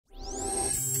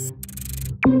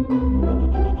Welcome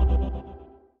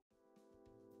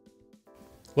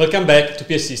back to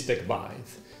PSC Tech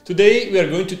Bytes. Today we are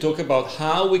going to talk about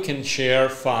how we can share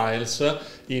files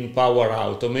in Power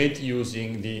Automate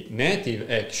using the native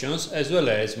actions as well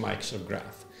as Microsoft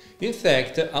Graph. In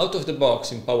fact, out of the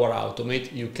box in Power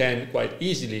Automate you can quite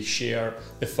easily share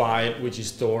a file which is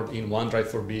stored in OneDrive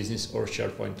for Business or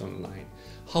SharePoint Online.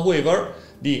 However,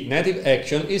 the native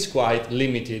action is quite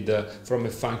limited from a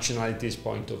functionalities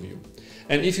point of view.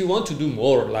 And if you want to do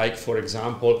more, like for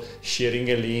example sharing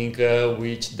a link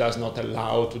which does not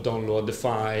allow to download the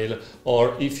file,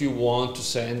 or if you want to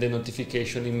send a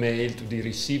notification email to the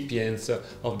recipients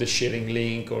of the sharing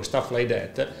link or stuff like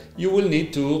that, you will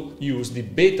need to use the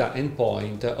beta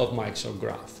endpoint of Microsoft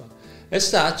Graph. As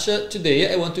such,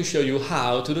 today I want to show you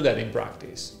how to do that in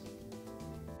practice.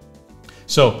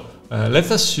 So,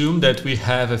 let's assume that we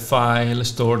have a file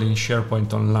stored in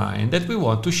SharePoint Online that we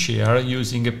want to share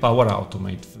using a Power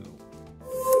Automate flow.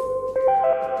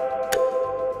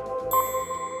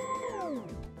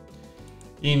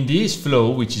 In this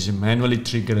flow, which is a manually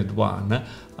triggered one,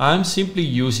 I'm simply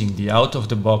using the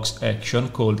out-of-the-box action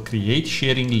called Create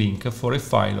Sharing Link for a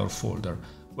file or folder,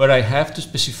 where I have to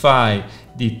specify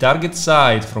the target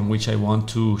site from which I want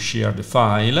to share the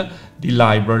file, the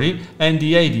library, and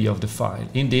the ID of the file.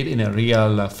 Indeed, in a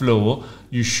real flow,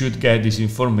 you should get this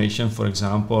information, for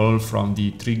example, from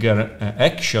the trigger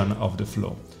action of the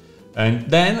flow. And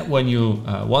then when you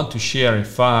want to share a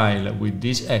file with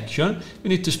this action, you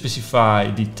need to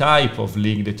specify the type of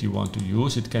link that you want to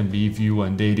use. It can be view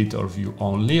and edit or view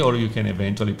only, or you can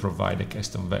eventually provide a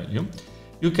custom value.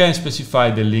 You can specify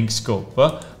the link scope,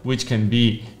 which can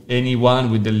be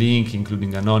anyone with the link,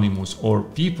 including anonymous or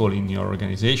people in your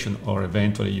organization, or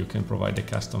eventually you can provide a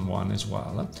custom one as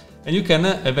well. And you can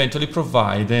eventually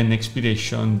provide an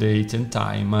expiration date and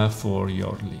time for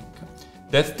your link.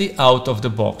 That's the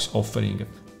out-of-the-box offering.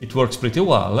 It works pretty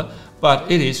well,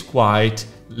 but it is quite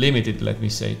limited, let me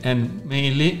say, and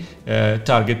mainly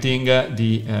targeting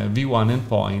the V1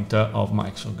 endpoint of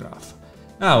Microsoft Graph.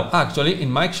 Now, actually, in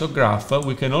Microsoft Graph,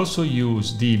 we can also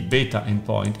use the beta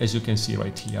endpoint, as you can see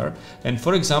right here. And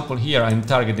for example, here I'm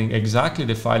targeting exactly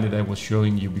the file that I was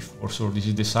showing you before. So this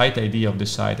is the site ID of the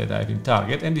site that I have in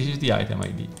target, and this is the item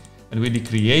ID. And with the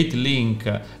create link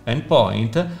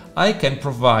endpoint, I can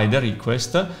provide a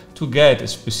request to get a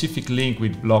specific link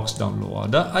with blocks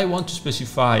download. I want to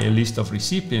specify a list of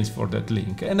recipients for that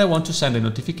link, and I want to send a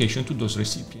notification to those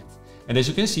recipients. And as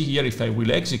you can see here, if I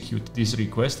will execute this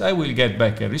request, I will get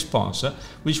back a response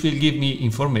which will give me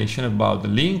information about the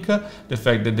link, the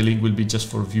fact that the link will be just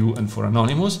for view and for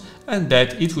anonymous, and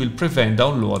that it will prevent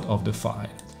download of the file.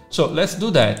 So let's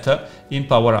do that in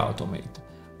Power Automate.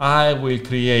 I will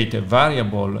create a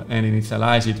variable and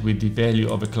initialize it with the value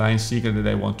of a client secret that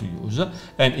I want to use.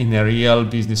 And in a real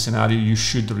business scenario, you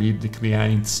should read the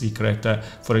client secret,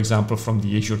 for example, from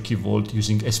the Azure Key Vault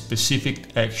using a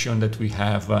specific action that we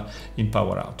have in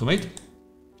Power Automate.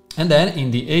 And then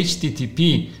in the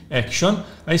HTTP action,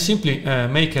 I simply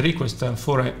make a request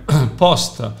for a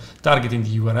post targeting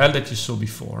the URL that you saw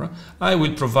before. I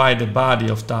will provide a body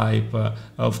of type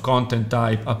of content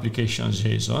type application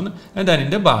JSON, and then in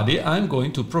the body I'm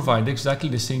going to provide exactly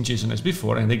the same JSON as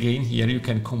before. And again, here you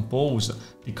can compose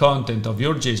the content of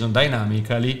your JSON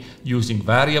dynamically using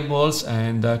variables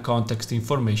and context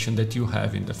information that you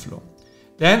have in the flow.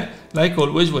 Then, like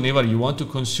always, whenever you want to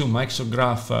consume Microsoft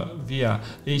Graph via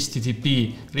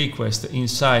HTTP request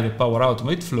inside the Power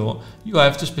Automate flow, you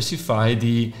have to specify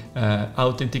the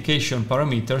authentication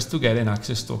parameters to get an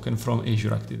access token from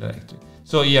Azure Active Directory.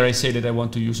 So here I say that I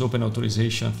want to use open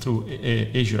authorization through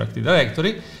Azure Active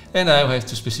Directory, and I have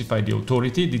to specify the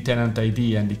authority, the tenant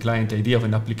ID and the client ID of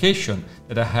an application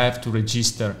that I have to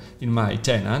register in my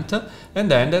tenant,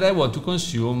 and then that I want to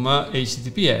consume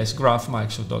HTTPS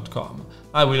graphmicrosoft.com.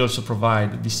 I will also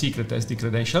provide the secret as the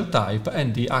credential type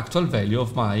and the actual value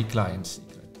of my client secret.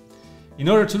 In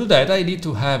order to do that, I need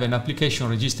to have an application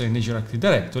registered in Azure Active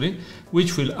Directory,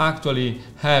 which will actually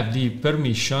have the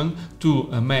permission to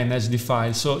manage the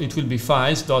file. So it will be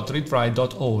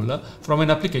files.readwrite.all from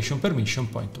an application permission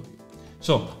point of view.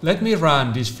 So let me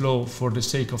run this flow for the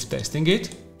sake of testing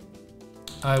it.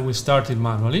 I will start it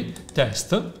manually,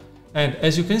 test. And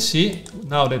as you can see,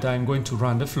 now that I'm going to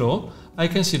run the flow, I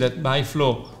can see that my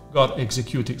flow got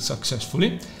executed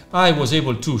successfully. I was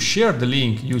able to share the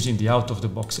link using the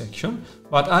out-of-the-box action,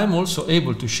 but I'm also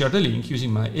able to share the link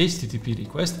using my HTTP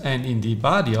request, and in the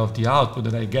body of the output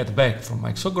that I get back from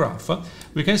Microsoft Graph,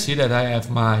 we can see that I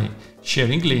have my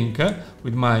sharing link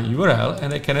with my URL,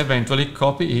 and I can eventually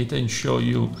copy it and show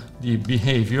you the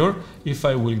behavior. If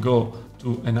I will go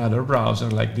to another browser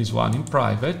like this one in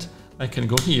private, I can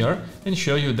go here and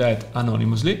show you that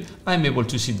anonymously I'm able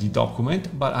to see the document,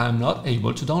 but I'm not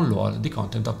able to download the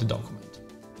content of the document.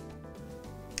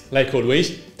 Like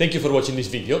always, thank you for watching this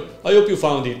video. I hope you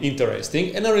found it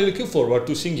interesting and I'm really looking forward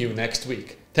to seeing you next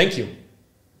week. Thank you.